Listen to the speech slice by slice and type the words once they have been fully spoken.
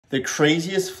the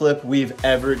craziest flip we've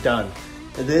ever done.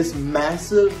 This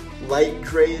massive light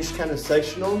grayish kind of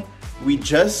sectional, we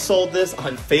just sold this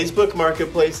on Facebook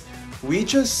Marketplace. We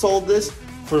just sold this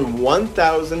for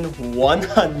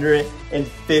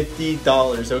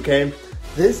 $1,150, okay?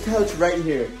 This couch right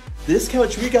here, this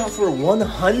couch we got for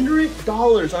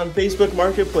 $100 on Facebook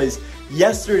Marketplace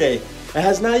yesterday. It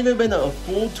has not even been a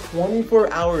full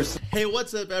 24 hours. Hey,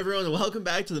 what's up everyone? Welcome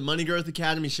back to the Money Growth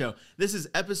Academy show. This is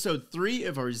episode 3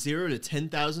 of our $0 to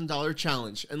 $10,000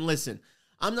 challenge. And listen,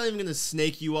 I'm not even gonna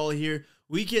snake you all here.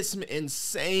 We get some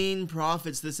insane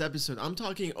profits this episode. I'm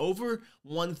talking over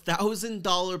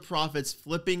 $1,000 profits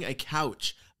flipping a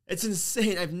couch. It's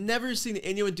insane. I've never seen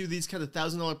anyone do these kind of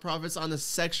 $1,000 profits on a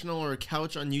sectional or a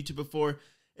couch on YouTube before.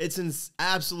 It's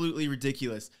absolutely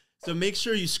ridiculous. So make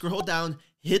sure you scroll down,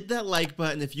 hit that like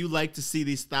button if you like to see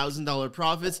these $1,000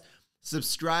 profits.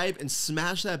 Subscribe and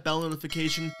smash that bell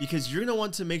notification because you're going to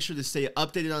want to make sure to stay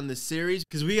updated on this series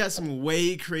because we got some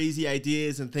way crazy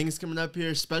ideas and things coming up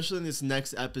here, especially in this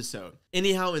next episode.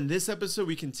 Anyhow, in this episode,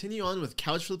 we continue on with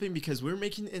couch flipping because we're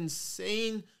making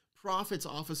insane profits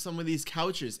off of some of these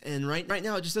couches. And right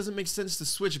now, it just doesn't make sense to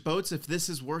switch boats if this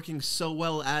is working so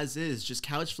well as is, just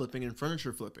couch flipping and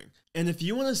furniture flipping. And if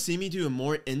you want to see me do a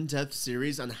more in-depth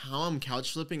series on how I'm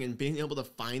couch flipping and being able to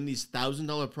find these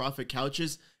 $1,000 profit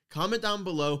couches, comment down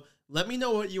below. Let me know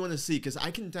what you want to see because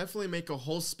I can definitely make a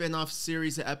whole spin-off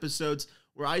series of episodes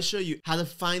where I show you how to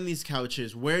find these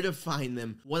couches, where to find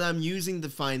them, what I'm using to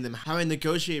find them, how I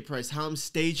negotiate price, how I'm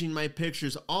staging my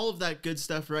pictures, all of that good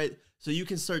stuff, right? So you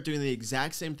can start doing the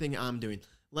exact same thing I'm doing.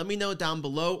 Let me know down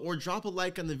below or drop a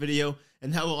like on the video,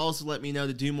 and that will also let me know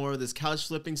to do more of this couch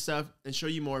flipping stuff and show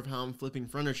you more of how I'm flipping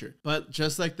furniture. But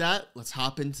just like that, let's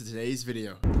hop into today's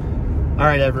video. All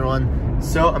right, everyone.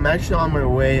 So I'm actually on my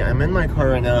way. I'm in my car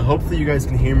right now. Hopefully you guys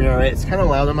can hear me all right. It's kind of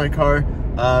loud in my car.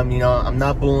 You know, I'm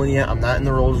not bullying it. I'm not in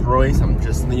the Rolls Royce. I'm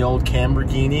just in the old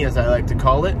Lamborghini, as I like to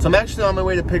call it. So I'm actually on my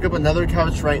way to pick up another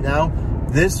couch right now.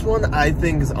 This one I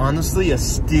think is honestly a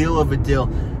steal of a deal.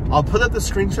 I'll put up the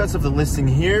screenshots of the listing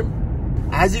here.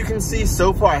 As you can see,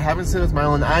 so far I haven't seen it with my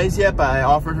own eyes yet, but I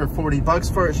offered her 40 bucks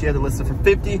for it. She had it listed for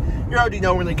 50. You already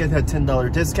know we're gonna get that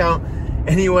 $10 discount.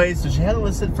 Anyway, so she had it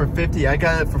listed for 50. I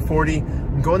got it for 40.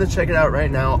 I'm going to check it out right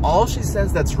now. All she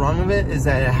says that's wrong of it is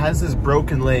that it has this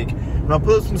broken leg. And I'll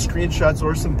put up some screenshots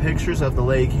or some pictures of the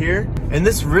leg here. And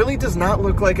this really does not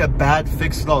look like a bad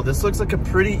fix at all. This looks like a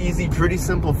pretty easy, pretty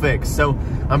simple fix. So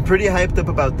I'm pretty hyped up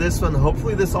about this one.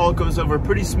 Hopefully this all goes over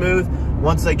pretty smooth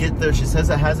once I get there. She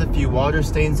says it has a few water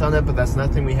stains on it, but that's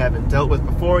nothing we haven't dealt with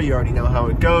before. You already know how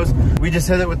it goes. We just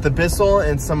hit it with the Bissell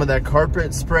and some of that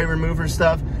carpet spray remover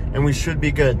stuff, and we should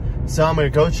be good. So I'm gonna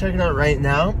go check it out right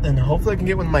now, and hopefully I can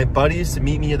get one of my buddies to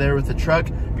meet me there with the truck,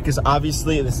 because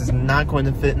obviously this is not going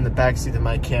to fit in the backseat of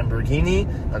my Lamborghini.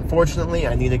 Unfortunately,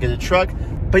 I need to get a truck.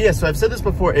 But yeah, so I've said this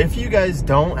before, if you guys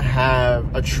don't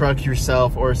have a truck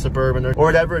yourself or a Suburban or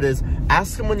whatever it is,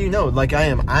 ask someone you know, like I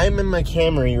am. I'm in my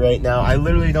Camry right now. I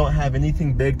literally don't have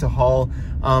anything big to haul,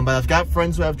 but I've got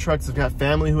friends who have trucks. I've got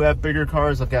family who have bigger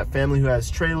cars. I've got family who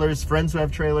has trailers, friends who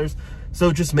have trailers.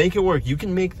 So just make it work. You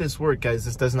can make this work, guys.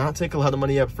 This does not take a lot of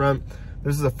money up front.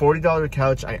 This is a $40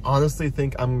 couch. I honestly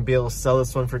think I'm gonna be able to sell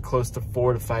this one for close to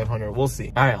 $400 to $500. We'll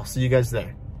see. All right, I'll see you guys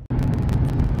there.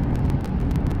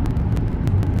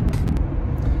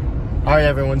 All right,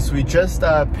 everyone, so we just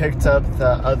picked up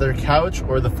the other couch,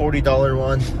 or the $40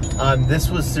 one. This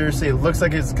was seriously, it looks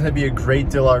like it's gonna be a great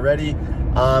deal already.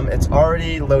 It's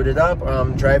already loaded up.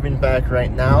 I'm driving back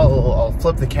right now. I'll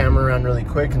flip the camera around really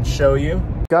quick and show you.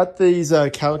 Got these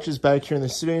couches back here in the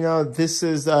studio now. This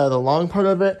is the long part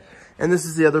of it, and this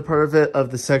is the other part of it,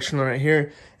 of the section right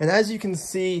here. And as you can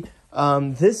see,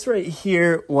 this right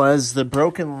here was the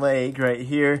broken leg right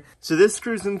here. So this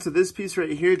screws into this piece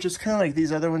right here, just kind of like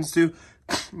these other ones do.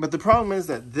 But the problem is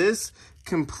that this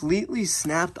completely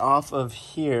snapped off of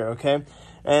here, okay?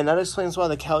 And that explains why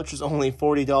the couch is only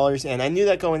 $40. And I knew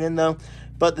that going in though,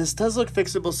 but this does look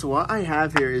fixable. So what I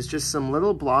have here is just some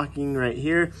little blocking right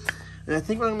here. And I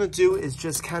think what I'm gonna do is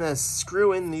just kind of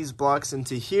screw in these blocks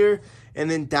into here and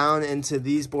then down into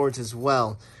these boards as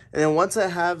well. And then once I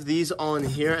have these all in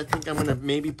here, I think I'm gonna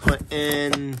maybe put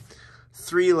in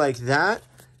 3 like that,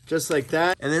 just like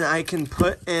that. And then I can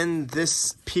put in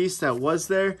this piece that was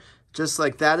there, just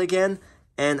like that again.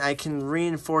 And I can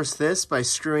reinforce this by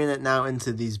screwing it now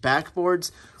into these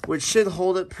backboards, which should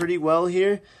hold it pretty well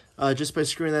here, just by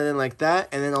screwing that in like that.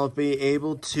 And then I'll be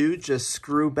able to just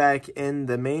screw back in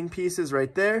the main pieces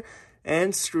right there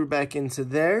and screw back into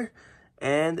there.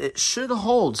 And it should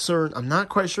hold, so I'm not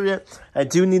quite sure yet. I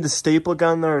do need a staple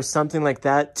gun there or something like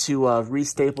that to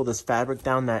re-staple this fabric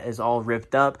down that is all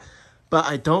ripped up. but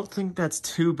I don't think that's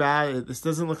too bad. This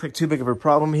doesn't look like too big of a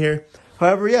problem here.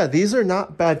 However, yeah, these are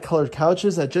not bad colored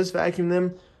couches. I just vacuumed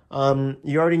them.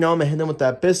 You already know I'm gonna hit them with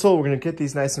that Bissell. We're gonna get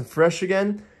these nice and fresh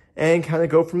again and kind of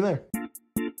go from there.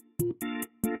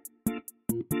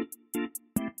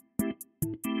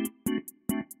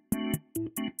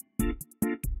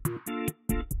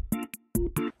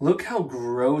 Look how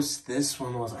gross this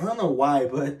one was. I don't know why,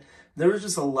 but there was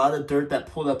just a lot of dirt that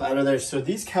pulled up out of there. So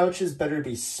these couches better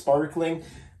be sparkling.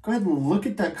 Go ahead and look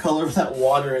at that color of that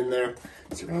water in there.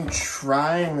 So we're gonna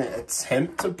try and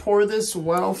attempt to pour this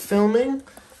while filming.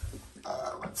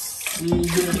 Let's see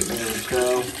here. There we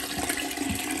go.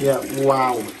 Yeah,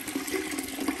 wow.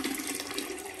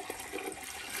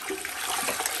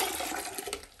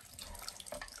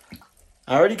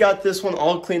 I already got this one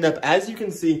all cleaned up. As you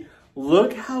can see,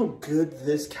 look how good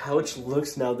this couch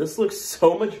looks now. This looks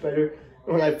so much better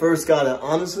than when I first got it.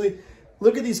 Honestly,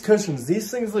 look at these cushions. These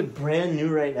things look brand new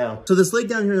right now. So this leg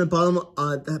down here in the bottom,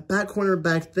 that back corner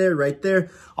back there, right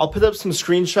there, I'll put up some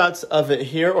screenshots of it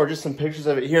here or just some pictures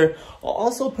of it here. I'll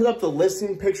also put up the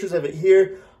listing pictures of it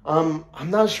here. I'm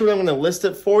not sure what I'm gonna list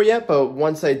it for yet, but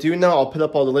once I do know, I'll put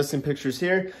up all the listing pictures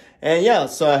here. And yeah,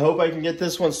 so I hope I can get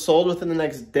this one sold within the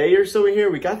next day or so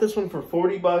here. We got this one for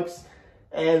 40 bucks.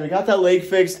 And we got that leg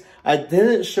fixed. I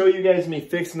didn't show you guys me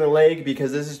fixing the leg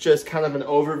because this is just kind of an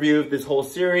overview of this whole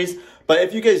series. But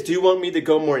if you guys do want me to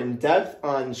go more in depth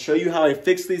on show you how I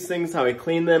fix these things, how I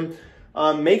clean them,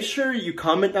 make sure you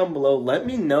comment down below. Let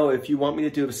me know if you want me to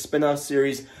do a spin-off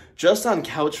series just on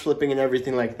couch flipping and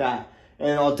everything like that.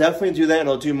 And I'll definitely do that, and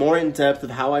I'll do more in depth of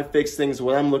how I fix things,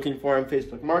 what I'm looking for on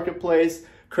Facebook Marketplace,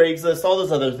 Craigslist, all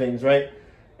those other things, right?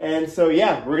 And so,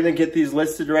 yeah, we're going to get these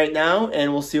listed right now,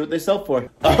 and we'll see what they sell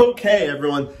for. Okay,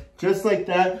 everyone, just like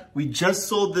that, we just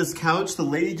sold this couch. The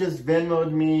lady just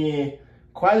Venmo'd me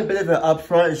quite a bit of it up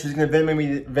front, and she's going to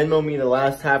Venmo me the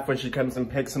last half when she comes and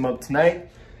picks them up tonight.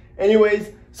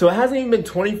 Anyways, so it hasn't even been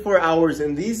 24 hours,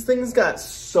 and these things got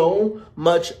so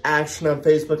much action on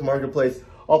Facebook Marketplace.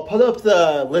 I'll put up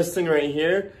the listing right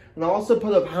here, and I'll also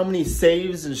put up how many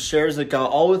saves and shares it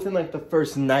got all within like the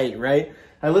first night, right?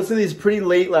 I listed these pretty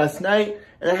late last night,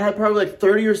 and I had probably like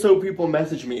 30 or so people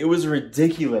message me. It was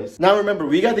ridiculous. Now remember,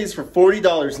 we got these for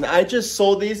 $40, and I just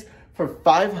sold these for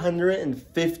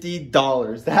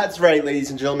 $550. That's right,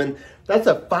 ladies and gentlemen. That's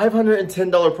a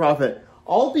 $510 profit.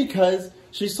 All because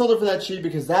she sold it for that cheap,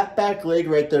 because that back leg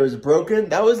right there is broken.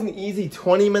 That was an easy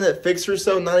 20-minute fix or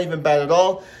so, not even bad at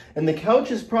all. And the couch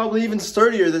is probably even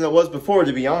sturdier than it was before,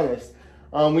 to be honest.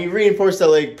 We reinforced that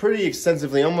leg pretty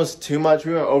extensively, almost too much.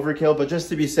 We went overkill, but just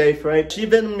to be safe, right? She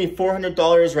Venmo'd me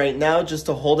 $400 right now just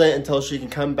to hold it until she can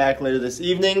come back later this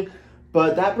evening.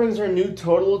 But that brings our new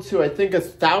total to, I think,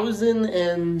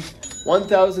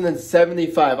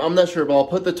 $1,075. I'm not sure, but I'll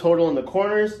put the total in the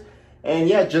corners. And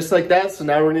yeah, just like that. So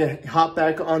now we're gonna hop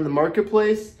back on the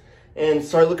marketplace and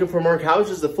start looking for more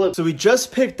couches to flip. So we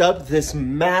just picked up this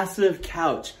massive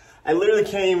couch. I literally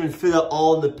can't even fit it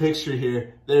all in the picture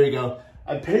here. There you go.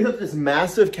 I picked up this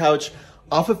massive couch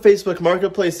off of Facebook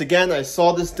Marketplace. Again, I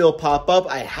saw this deal pop up.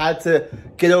 I had to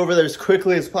get over there as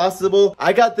quickly as possible.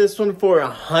 I got this one for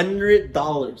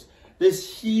 $100.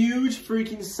 This huge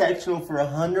freaking sectional for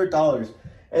 $100.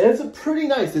 And it's pretty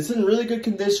nice. It's in really good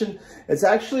condition. It's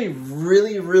actually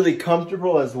really, really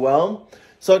comfortable as well.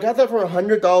 So I got that for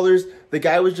 $100. The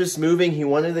guy was just moving. He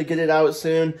wanted to get it out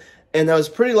soon. And I was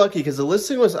pretty lucky because the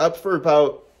listing was up for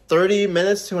about 30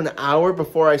 minutes to an hour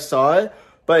before I saw it.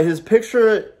 But his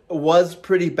picture was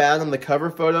pretty bad on the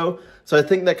cover photo. So I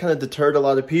think that kind of deterred a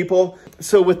lot of people.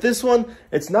 So with this one,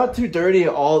 it's not too dirty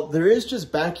at all. There is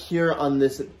just back here on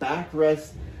this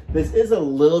backrest, this is a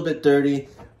little bit dirty.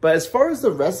 But as far as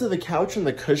the rest of the couch and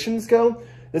the cushions go,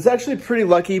 it's actually pretty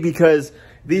lucky because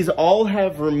these all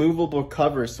have removable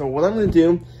covers. So what I'm going to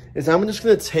do is I'm just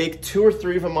going to take 2 or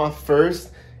 3 of them off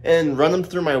first and run them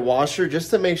through my washer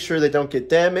just to make sure they don't get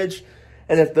damaged.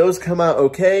 And if those come out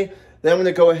okay, then I'm going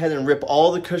to go ahead and rip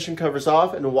all the cushion covers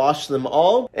off and wash them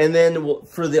all. And then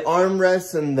for the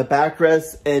armrests and the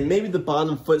backrests and maybe the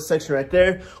bottom foot section right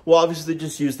there, we'll obviously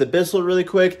just use the Bissell really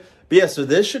quick. But yeah, so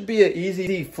this should be an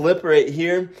easy flip right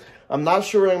here. I'm not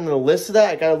sure what I'm going to list it at.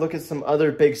 I got to look at some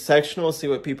other big sectionals, see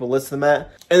what people list them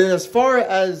at. And then as far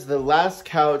as the last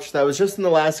couch that was just in the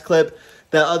last clip,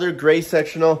 that other gray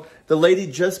sectional, the lady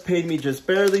just paid me just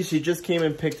barely. She just came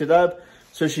and picked it up.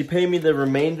 So she paid me the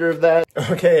remainder of that.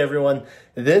 Okay, everyone,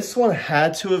 this one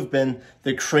had to have been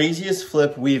the craziest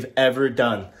flip we've ever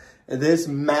done. This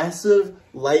massive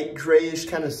light grayish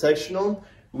kind of sectional,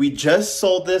 we just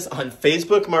sold this on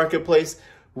Facebook Marketplace.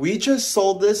 We just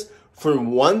sold this for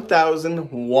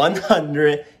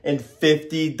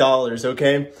 $1,150,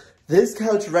 okay? This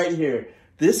couch right here.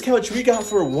 This couch we got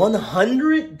for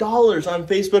 $100 on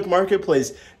Facebook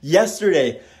Marketplace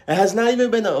yesterday. It has not even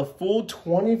been a full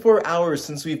 24 hours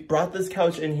since we brought this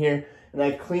couch in here, and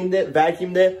I cleaned it,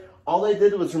 vacuumed it. All I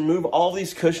did was remove all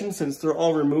these cushions since they're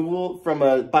all removable from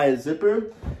by a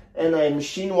zipper, and I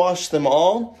machine washed them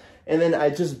all. And then I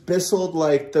just Bisseled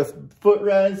like the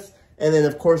footrests, and then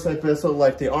of course I Bisseled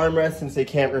like the armrests since they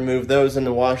can't remove those and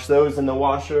to wash those in the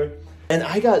washer. And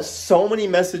I got so many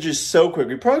messages so quick.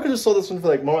 We probably could have sold this one for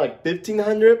like more like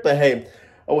 $1,500, but hey,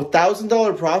 a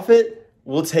 $1,000 profit,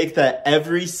 we'll take that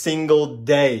every single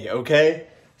day, okay?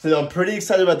 So I'm pretty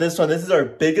excited about this one. This is our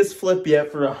biggest flip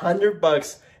yet for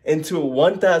 $100 into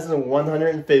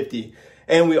 $1,150.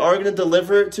 And we are gonna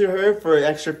deliver it to her for an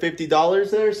extra $50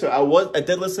 there. So I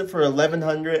did list it for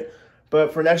 $1,100,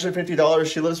 but for an extra $50,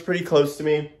 she lives pretty close to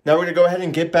me. Now we're gonna go ahead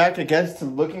and get back, I guess, to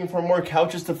looking for more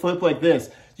couches to flip like this.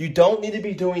 You don't need to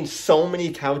be doing so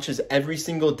many couches every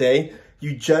single day.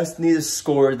 You just need to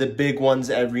score the big ones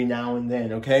every now and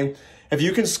then, okay? If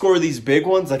you can score these big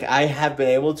ones like I have been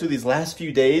able to these last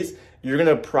few days, you're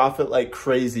gonna profit like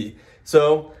crazy.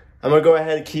 So I'm gonna go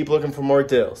ahead and keep looking for more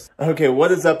deals. Okay,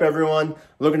 what is up everyone?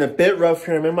 Looking a bit rough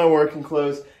here, I'm in my working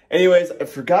clothes. Anyways, I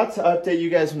forgot to update you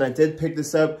guys when I did pick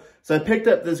this up. So I picked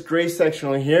up this gray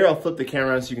sectional here. I'll flip the camera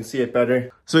around so you can see it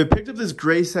better. So I picked up this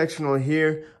gray sectional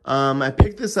here. I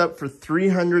picked this up for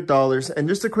 $300. And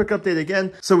just a quick update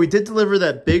again. So we did deliver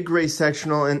that big gray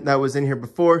sectional that was in here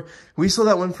before. We sold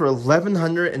that one for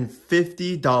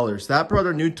 $1,150. That brought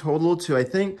our new total to, I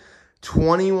think,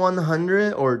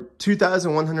 $2,100 or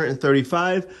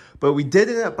 $2,135. But we did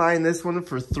end up buying this one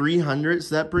for $300.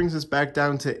 So that brings us back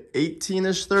down to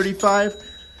 18-ish 35.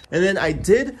 And then I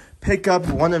did pick up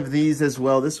one of these as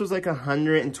well. This was like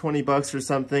 $120 or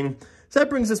something. So that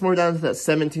brings us more down to that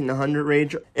 $1,700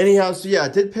 range. Anyhow, so yeah, I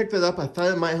did pick that up. I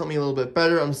thought it might help me a little bit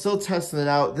better. I'm still testing it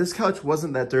out. This couch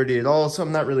wasn't that dirty at all, so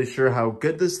I'm not really sure how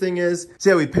good this thing is. So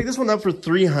yeah, we picked this one up for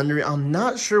 $300. I'm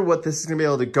not sure what this is gonna be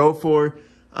able to go for.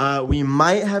 We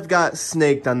might have got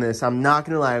snaked on this. I'm not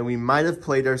gonna lie, we might have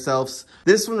played ourselves.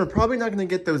 This one, we're probably not gonna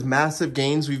get those massive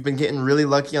gains. We've been getting really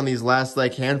lucky on these last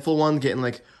like handful ones, getting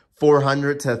like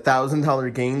 $400 to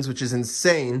 $1,000 gains, which is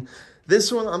insane.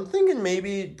 This one, I'm thinking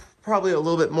maybe probably a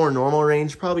little bit more normal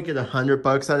range, probably get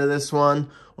 $100 out of this one,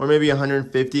 or maybe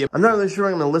 150. I'm not really sure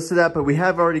I'm gonna list it at, but we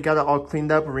have already got it all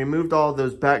cleaned up. We removed all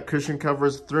those back cushion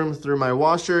covers, threw them through my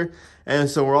washer, and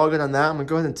so we're all good on that. I'm gonna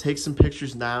go ahead and take some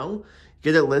pictures now,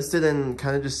 get it listed, and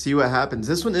kind of just see what happens.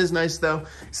 This one is nice though.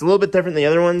 It's a little bit different than the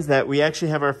other ones that we actually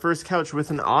have our first couch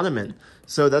with an ottoman,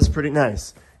 so that's pretty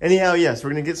nice. Anyhow, yes,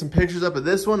 we're gonna get some pictures up of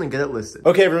this one and get it listed.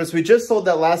 Okay, everyone, so we just sold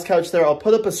that last couch there. I'll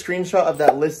put up a screenshot of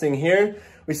that listing here.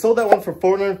 We sold that one for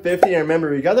 $450, and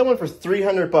remember, we got that one for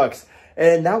 $300.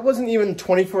 And that wasn't even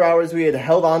 24 hours we had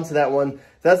held on to that one.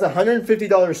 That's a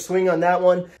 $150 swing on that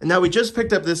one. And now we just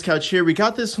picked up this couch here. We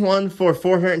got this one for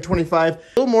 $425, a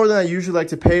little more than I usually like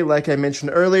to pay, like I mentioned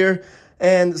earlier.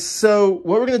 And so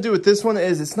what we're gonna do with this one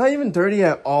is it's not even dirty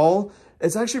at all.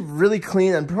 It's actually really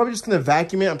clean. I'm probably just gonna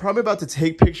vacuum it. I'm probably about to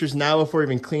take pictures now before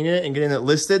even cleaning it and getting it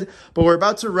listed. But we're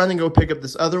about to run and go pick up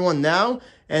this other one now.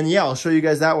 And yeah, I'll show you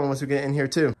guys that one once we get in here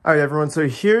too. All right, everyone, so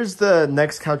here's the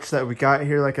next couch that we got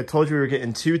here. Like I told you, we were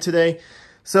getting two today.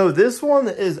 So this one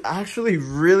is actually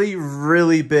really,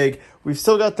 really big. We've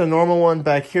still got the normal one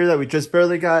back here that we just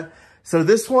barely got. So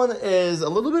this one is a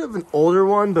little bit of an older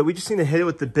one, but we just need to hit it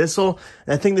with the Bissell.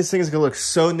 And I think this thing is gonna look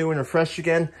so new and refreshed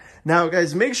again. Now,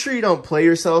 guys, make sure you don't play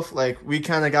yourself like we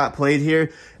kind of got played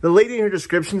here. The lady in her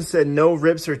description said no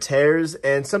rips or tears,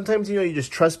 and sometimes, you know, you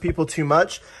just trust people too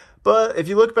much. But if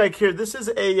you look back here, this is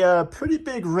a pretty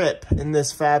big rip in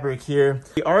this fabric here.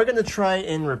 We are going to try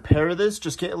and repair this,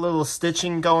 just get a little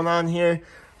stitching going on here.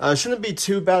 Shouldn't be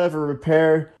too bad of a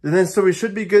repair. And then, so we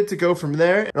should be good to go from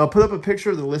there. And I'll put up a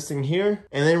picture of the listing here,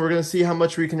 and then we're gonna see how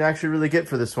much we can actually really get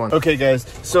for this one. Okay, guys,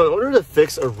 so in order to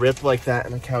fix a rip like that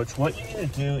in a couch, what you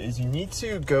need to do is you need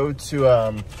to go to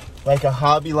like a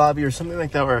Hobby Lobby or something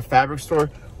like that, or a fabric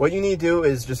store. What you need to do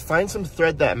is just find some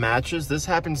thread that matches. This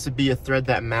happens to be a thread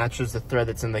that matches the thread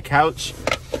that's in the couch.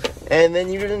 And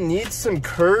then you're gonna need some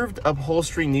curved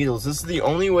upholstery needles. This is the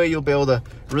only way you'll be able to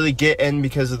really get in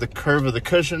because of the curve of the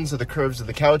cushions or the curves of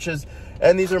the couches.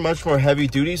 And these are much more heavy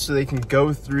duty, so they can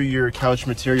go through your couch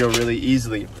material really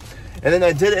easily. And then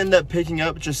I did end up picking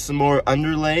up just some more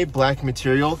underlay black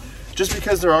material, just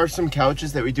because there are some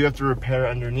couches that we do have to repair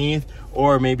underneath,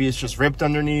 or maybe it's just ripped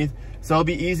underneath. So it'll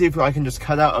be easy if I can just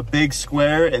cut out a big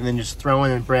square and then just throw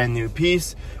in a brand new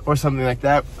piece or something like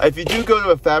that. If you do go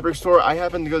to a fabric store, I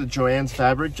happen to go to Joann's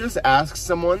Fabric, just ask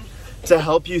someone to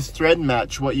help you thread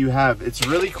match what you have. It's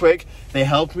really quick. They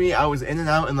helped me. I was in and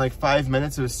out in like 5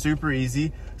 minutes. It was super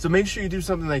easy. So make sure you do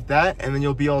something like that and then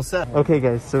you'll be all set. Okay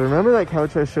guys, so remember that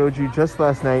couch I showed you just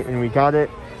last night and we got it?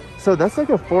 So that's like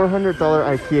a $400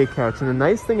 IKEA couch. And the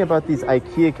nice thing about these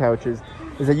IKEA couches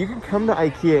is that you can come to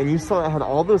IKEA and you saw it had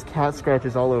all those cat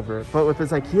scratches all over it. But with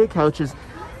this IKEA couches,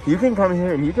 you can come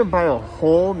here and you can buy a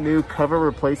whole new cover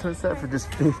replacement set for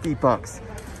just 50 bucks.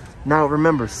 Now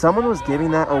remember, someone was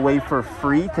giving that away for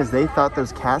free because they thought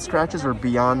those cat scratches were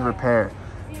beyond repair.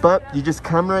 But you just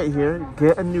come right here,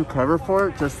 get a new cover for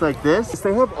it, just like this.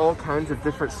 They have all kinds of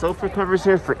different sofa covers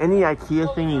here for any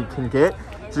IKEA thing you can get.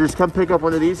 So just come pick up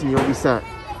one of these and you'll be set.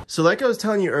 So like I was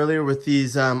telling you earlier with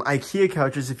these IKEA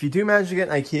couches, if you do manage to get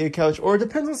an IKEA couch, or it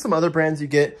depends on some other brands you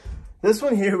get, this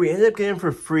one here we ended up getting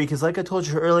for free because like I told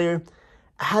you earlier,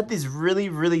 I had these really,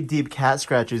 really deep cat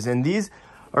scratches. And these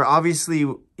are obviously,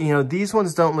 you know, these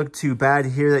ones don't look too bad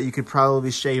here that you could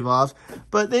probably shave off.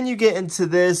 But then you get into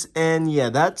this and yeah,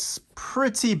 that's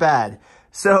pretty bad.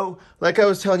 So like I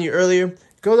was telling you earlier,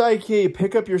 go to IKEA,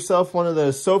 pick up yourself one of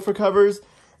those sofa covers.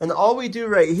 And all we do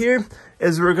right here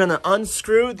is we're going to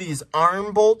unscrew these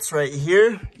arm bolts right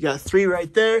here. You got 3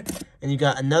 right there and you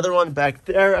got another one back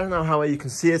there. I don't know how well you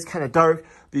can see it. It's kind of dark,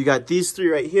 but you got these 3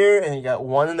 right here and you got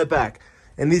 1 in the back.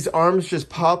 And these arms just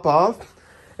pop off.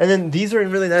 And then these are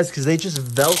really nice because they just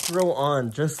Velcro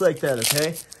on just like that,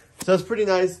 okay? So that's pretty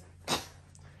nice.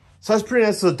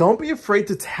 So don't be afraid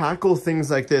to tackle things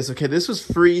like this, okay? This was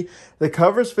free. The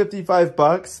cover's 55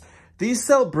 bucks. These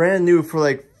sell brand new for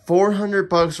like 400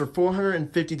 bucks or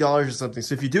 $450 or something.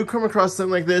 So if you do come across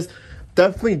something like this,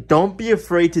 definitely don't be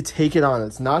afraid to take it on.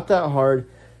 It's not that hard.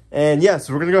 And yeah,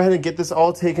 so we're gonna go ahead and get this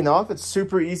all taken off. It's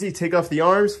super easy. Take off the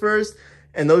arms first,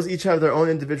 and those each have their own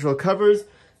individual covers.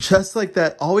 Just like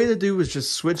that, all we had to do was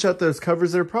just switch out those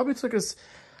covers there. Probably took us,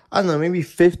 I don't know, maybe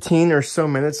 15 or so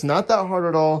minutes. Not that hard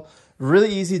at all.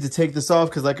 Really easy to take this off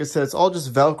because like I said, it's all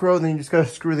just Velcro and then you just gotta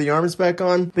screw the arms back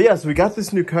on. But yeah, so we got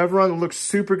this new cover on. It looks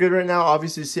super good right now.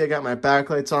 Obviously, you see I got my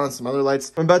backlights on, some other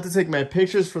lights. I'm about to take my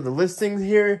pictures for the listing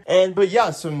here. But yeah,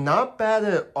 so not bad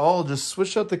at all. Just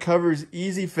switch out the covers,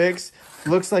 easy fix.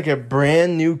 Looks like a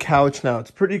brand new couch now.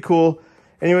 It's pretty cool.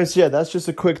 Anyways, yeah, that's just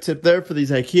a quick tip there for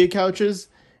these IKEA couches.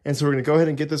 And so we're going to go ahead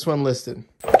and get this one listed.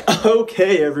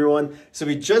 Okay, everyone. So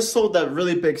we just sold that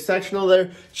really big sectional there.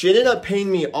 She ended up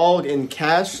paying me all in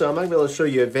cash. So I'm not going to be able to show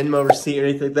you a Venmo receipt or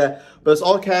anything like that. But it's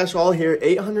all cash, all here,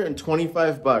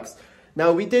 825 bucks.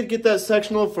 Now, we did get that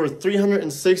sectional for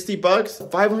 360 bucks.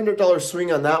 $500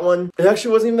 swing on that one. It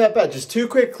actually wasn't even that bad. Just 2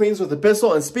 quick cleans with the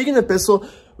Bissell. And speaking of Bissell,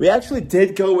 we actually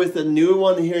did go with the new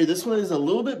one here. This one is a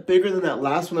little bit bigger than that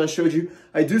last one I showed you.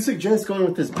 I do suggest going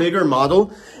with this bigger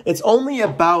model. It's only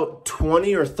about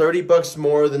 20 or 30 bucks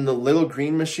more than the little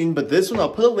green machine. But this one, I'll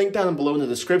put a link down below in the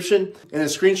description and a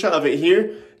screenshot of it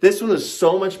here. This one is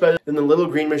so much better than the little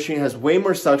green machine. It has way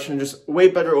more suction, just way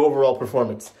better overall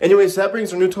performance. Anyways, that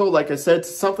brings our new total, like I said, to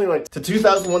something like to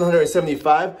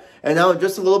 $2,175. And now in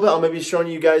just a little bit, I'll maybe showing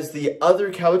you guys the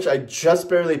other couch I just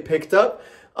barely picked up.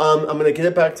 I'm going to get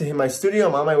it back to my studio.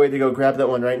 I'm on my way to go grab that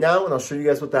one right now, and I'll show you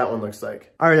guys what that one looks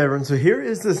like. All right, everyone, so here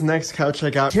is this next couch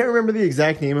I got. Can't remember the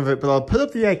exact name of it, but I'll put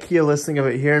up the IKEA listing of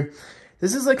it here.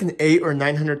 This is like an $800 or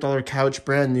 $900 couch,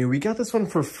 brand new. We got this one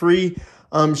for free.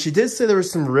 She did say there were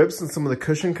some rips in some of the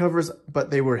cushion covers, but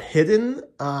they were hidden.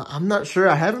 I'm not sure.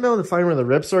 I haven't been able to find where the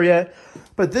rips are yet,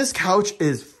 but this couch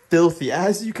is filthy.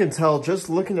 As you can tell, just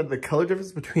looking at the color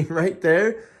difference between right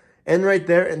there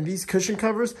and these cushion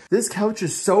covers, this couch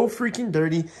is so freaking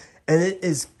dirty and it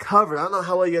is covered. I don't know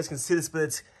how well you guys can see this, but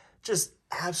it's just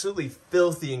absolutely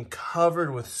filthy and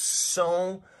covered with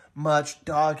so much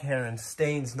dog hair and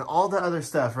stains and all that other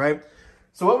stuff, right?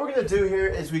 So what we're going to do here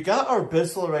is we got our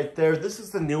Bissell right there. This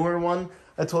is the newer one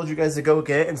I told you guys to go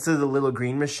get instead of the little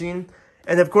green machine.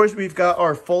 And of course, we've got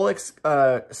our Folex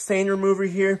stain remover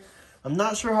here. I'm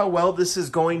not sure how well this is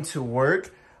going to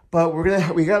work, but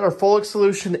we got our Folex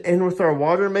solution in with our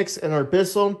water mix and our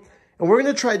Bissell. And we're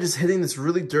going to try just hitting this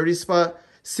really dirty spot,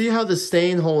 see how the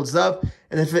stain holds up.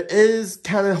 And if it is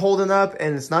kind of holding up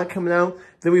and it's not coming out,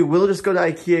 then we will just go to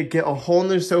IKEA, get a whole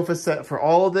new sofa set for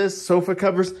all of this, sofa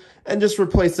covers, and just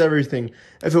replace everything.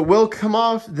 If it will come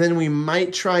off, then we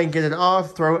might try and get it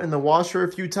off, throw it in the washer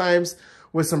a few times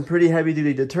with some pretty heavy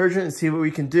duty detergent and see what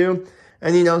we can do.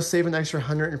 And, you know, save an extra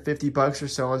 150 bucks or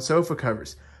so on sofa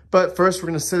covers. But first,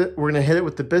 we're gonna hit it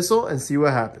with the Bissell and see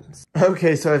what happens.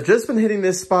 Okay, so I've just been hitting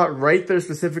this spot right there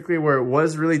specifically where it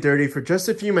was really dirty for just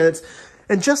a few minutes.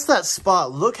 And just that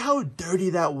spot, look how dirty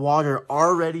that water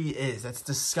already is. That's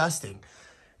disgusting.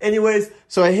 Anyways,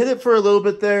 so I hid it for a little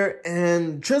bit there,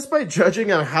 and just by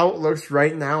judging on how it looks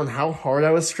right now and how hard I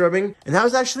was scrubbing, and I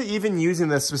was actually even using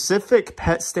the specific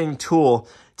pet stain tool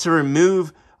to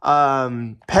remove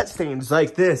pet stains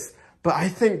like this, but I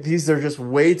think these are just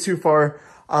way too far.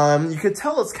 You could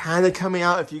tell it's kind of coming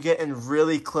out. If you get in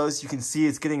really close, you can see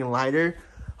it's getting lighter.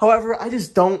 However, I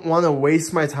just don't want to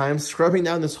waste my time scrubbing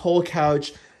down this whole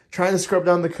couch, trying to scrub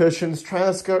down the cushions,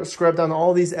 trying to scrub down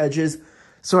all these edges.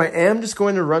 So I am just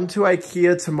going to run to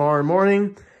IKEA tomorrow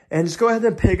morning and just go ahead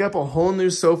and pick up a whole new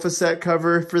sofa set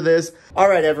cover for this. All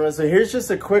right, everyone, so here's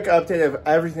just a quick update of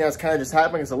everything that's kind of just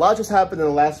happening, because a lot just happened in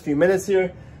the last few minutes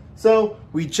here. So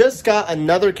we just got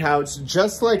another couch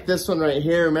just like this one right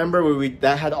here. Remember where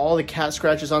that had all the cat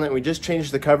scratches on it, and we just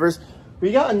changed the covers?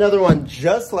 We got another one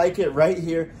just like it right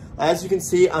here. As you can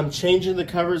see, I'm changing the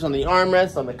covers on the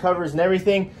armrests, on the covers and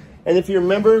everything. And if you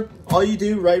remember, all you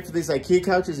do, right, for these IKEA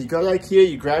couches, you go to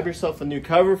IKEA, you grab yourself a new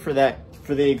cover for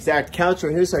the exact couch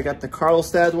right here. So I got the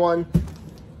Karlstad one.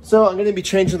 So I'm going to be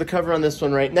changing the cover on this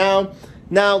one right now.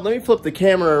 Now, let me flip the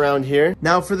camera around here.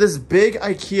 Now, for this big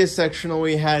IKEA sectional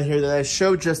we had here that I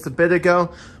showed just a bit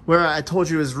ago, where I told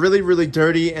you it was really, really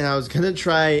dirty and I was going to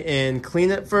try and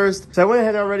clean it first. So I went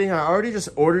ahead already. I already just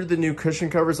ordered the new cushion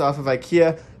covers off of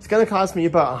IKEA. It's going to cost me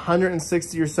about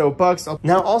 160 or so bucks.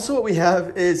 Now, also what we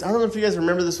have is, I don't know if you guys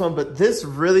remember this one, but this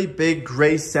really big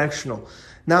gray sectional.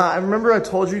 Now, I remember I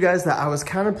told you guys that I was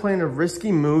kind of playing a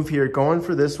risky move here, going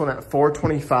for this one at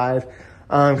 $425.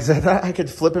 Because I thought I could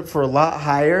flip it for a lot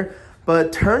higher.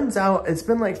 But turns out it's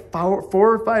been like 4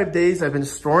 or 5 days. I've been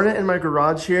storing it in my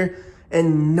garage here,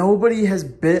 and nobody has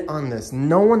bid on this.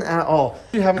 No one at all.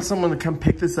 I'm having someone to come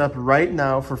pick this up right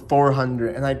now for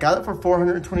 $400, and I got it for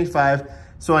 $425.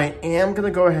 So I am gonna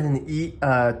go ahead and eat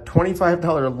a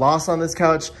 $25 loss on this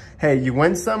couch. Hey, you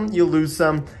win some, you lose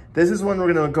some. This is one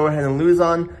we're gonna go ahead and lose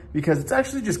on, because it's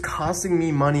actually just costing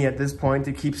me money at this point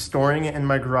to keep storing it in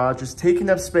my garage. It's taking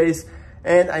up space.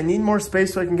 And I need more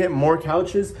space so I can get more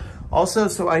couches. Also,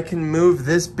 so I can move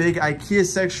this big IKEA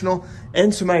sectional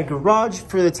into my garage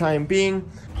for the time being.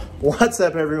 What's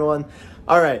up, everyone?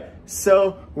 All right,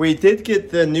 so we did get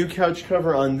the new couch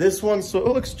cover on this one. So it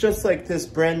looks just like this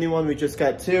brand new one we just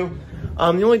got too. The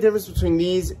only difference between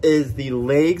these is the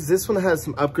legs. This one has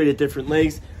some upgraded different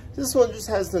legs. This one just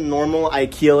has the normal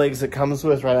IKEA legs it comes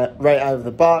with right out of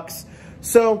the box.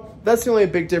 So that's the only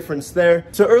big difference there.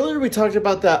 So earlier we talked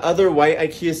about that other white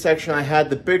IKEA section I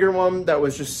had, the bigger one that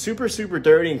was just super, super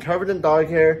dirty and covered in dog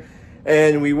hair.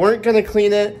 And we weren't gonna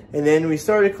clean it, and then we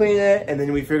started cleaning it, and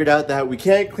then we figured out that we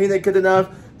can't clean it good enough.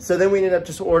 So then we ended up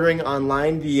just ordering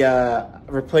online the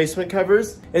replacement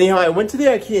covers. Anyhow, I went to the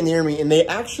IKEA near me, and they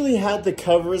actually had the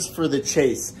covers for the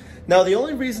Chase. Now, the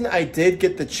only reason I did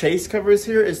get the Chase covers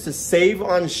here is to save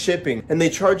on shipping, and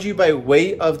they charge you by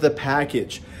weight of the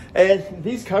package. And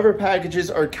these cover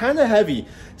packages are kind of heavy.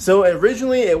 So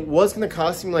originally it was going to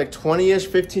cost me like 20-ish,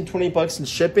 15, 20 bucks in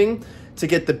shipping to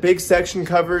get the big section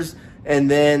covers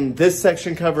and then this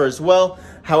section cover as well.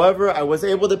 However, I was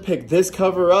able to pick this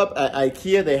cover up at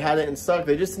IKEA. They had it in stock.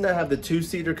 They just didn't have the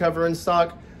 2-seater cover in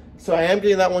stock. So I am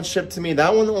getting that one shipped to me.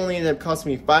 That one only ended up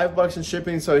costing me 5 bucks in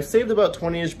shipping. So I saved about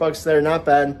 20-ish bucks there, not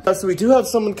bad. So we do have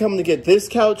someone coming to get this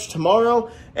couch tomorrow.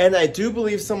 And I do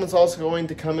believe someone's also going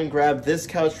to come and grab this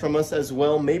couch from us as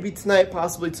well. Maybe tonight,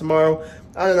 possibly tomorrow.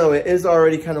 I don't know, it is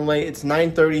already kind of late. It's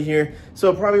 9:30 here.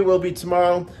 So it probably will be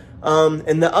tomorrow.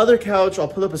 And the other couch, I'll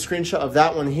put up a screenshot of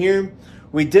that one here.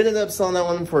 We did end up selling that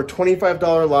one for a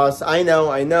 $25 loss. I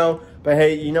know. But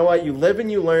hey, you know what? You live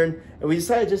and you learn. And we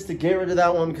decided just to get rid of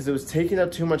that one because it was taking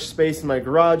up too much space in my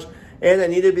garage. And I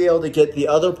need to be able to get the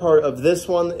other part of this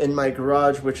one in my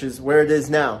garage, which is where it is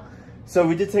now. So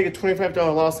we did take a $25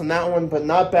 loss on that one, but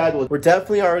not bad. We're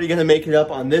definitely already going to make it up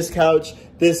on this couch,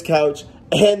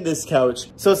 and this couch.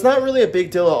 So it's not really a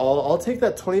big deal at all. I'll take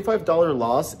that $25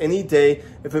 loss any day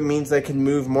if it means I can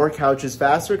move more couches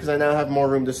faster because I now have more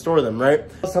room to store them, right?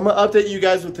 So I'm gonna update you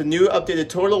guys with the new updated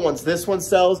total once this one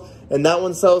sells and that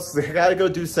one sells. So I gotta go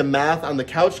do some math on the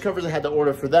couch covers. I had to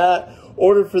order for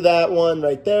that one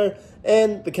right there,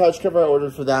 and the couch cover I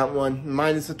ordered for that one,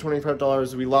 minus the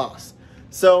 $25 we lost.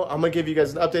 So I'm gonna give you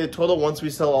guys an updated total once we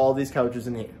sell all these couches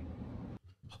in here.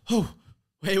 Oh.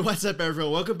 Hey, what's up,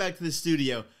 everyone? Welcome back to the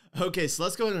studio. Okay, so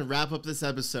let's go ahead and wrap up this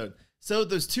episode. So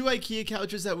those 2 IKEA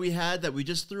couches that we had that we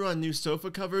just threw on new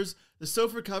sofa covers, the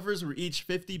sofa covers were each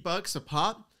 50 bucks a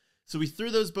pop. So we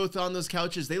threw those both on those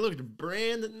couches. They looked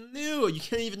brand new. You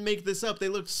can't even make this up. They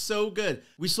looked so good.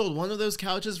 We sold one of those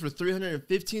couches for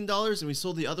 $315 and we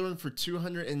sold the other one for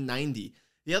 $290.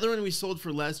 The other one we sold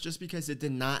for less just because it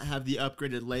did not have the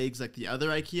upgraded legs like the other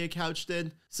IKEA couch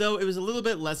did, so it was a little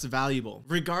bit less valuable.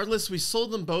 Regardless, we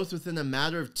sold them both within a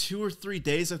matter of 2 or 3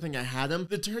 days I think I had them.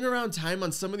 The turnaround time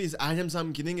on some of these items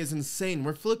I'm getting is insane.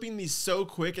 We're flipping these so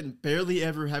quick and barely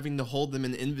ever having to hold them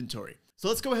in inventory. So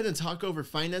let's go ahead and talk over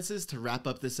finances to wrap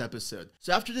up this episode.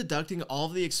 So after deducting all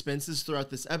of the expenses throughout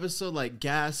this episode like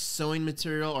gas, sewing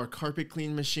material, or carpet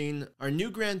clean machine, our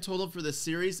new grand total for this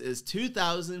series is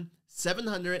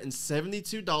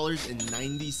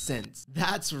 $2,772.90.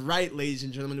 That's right, ladies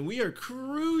and gentlemen. We are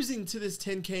cruising to this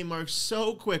 10K mark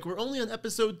so quick. We're only on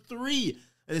episode 3.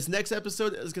 And this next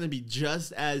episode is going to be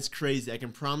just as crazy. I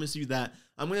can promise you that.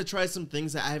 I'm going to try some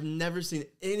things that I have never seen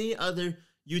any other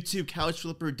YouTube couch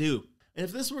flipper do. And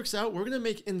if this works out, we're going to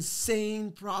make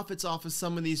insane profits off of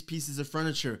some of these pieces of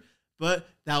furniture. But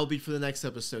that will be for the next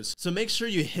episode. So make sure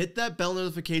you hit that bell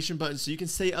notification button so you can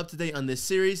stay up to date on this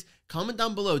series. Comment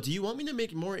down below, do you want me to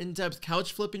make more in-depth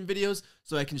couch flipping videos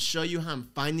so I can show you how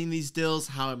I'm finding these deals,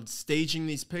 how I'm staging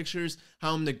these pictures,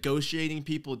 how I'm negotiating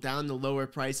people down to lower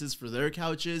prices for their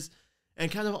couches, and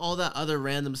kind of all that other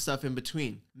random stuff in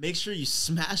between. Make sure you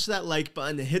smash that like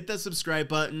button, hit that subscribe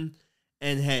button,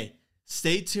 and hey,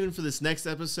 stay tuned for this next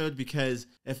episode because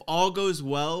if all goes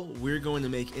well, we're going to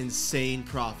make insane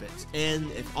profits. And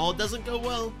if all doesn't go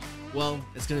well,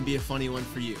 it's going to be a funny one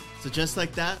for you. So just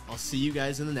like that, I'll see you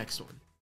guys in the next one.